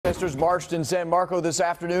Protesters marched in San Marcos this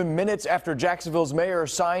afternoon, minutes after Jacksonville's mayor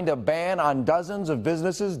signed a ban on dozens of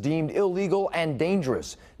businesses deemed illegal and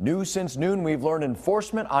dangerous. New since noon, we've learned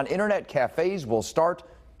enforcement on internet cafes will start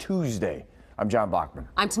Tuesday. I'm John Bachman.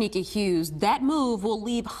 I'm Tanika Hughes. That move will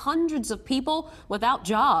leave hundreds of people without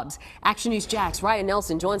jobs. Action News Jax Ryan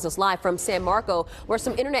Nelson joins us live from San Marcos, where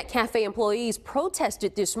some internet cafe employees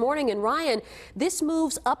protested this morning. And Ryan, this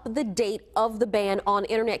moves up the date of the ban on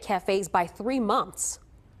internet cafes by 3 months.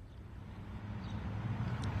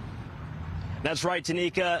 That's right,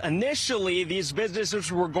 Tanika. Initially, these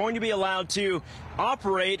businesses were going to be allowed to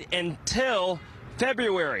operate until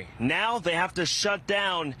February. Now they have to shut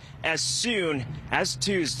down as soon as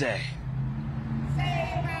Tuesday.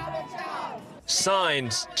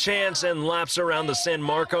 Signs, chants, and laps around the San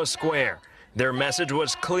Marcos Square. Their message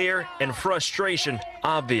was clear and frustration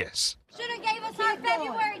obvious. Should have gave us our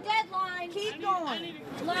February deadline. Keep going.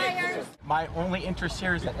 Liars. My only interest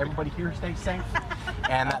here is that everybody here stays safe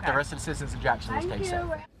and that the rest of the citizens of Jacksonville stay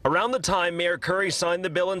safe. Around the time Mayor Curry signed the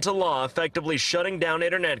bill into law, effectively shutting down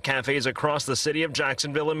internet cafes across the city of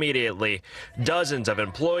Jacksonville immediately, dozens of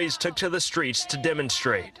employees took to the streets to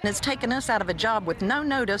demonstrate. It's taken us out of a job with no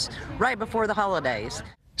notice right before the holidays.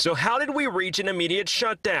 So how did we reach an immediate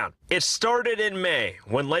shutdown? It started in May,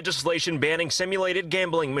 when legislation banning simulated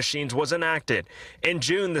gambling machines was enacted. In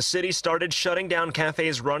June, the city started shutting down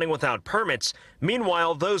cafes running without permits.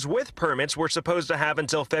 Meanwhile, those with permits were supposed to have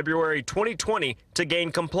until February 2020 to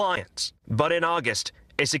gain compliance. But in August,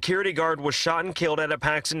 a security guard was shot and killed at a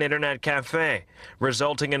Paxton Internet Cafe,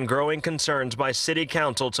 resulting in growing concerns by City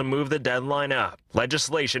Council to move the deadline up.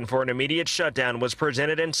 Legislation for an immediate shutdown was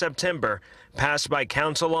presented in September, passed by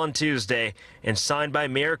Council on Tuesday, and signed by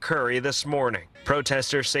Mayor Curry this morning.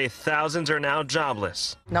 Protesters say thousands are now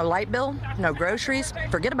jobless. No light bill, no groceries,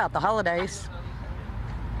 forget about the holidays.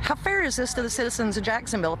 How fair is this to the citizens of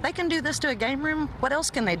Jacksonville? If they can do this to a game room, what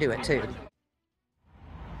else can they do it to?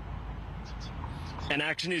 And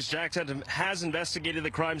Action News Jax has investigated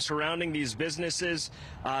the crimes surrounding these businesses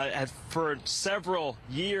for several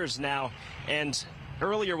years now. And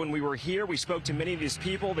earlier when we were here, we spoke to many of these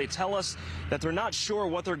people. They tell us that they're not sure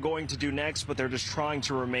what they're going to do next, but they're just trying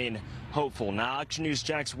to remain hopeful. Now, Action News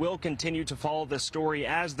Jax will continue to follow this story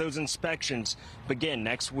as those inspections begin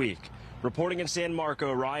next week. Reporting in San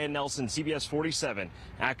Marcos, Ryan Nelson, CBS 47,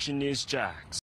 Action News Jax.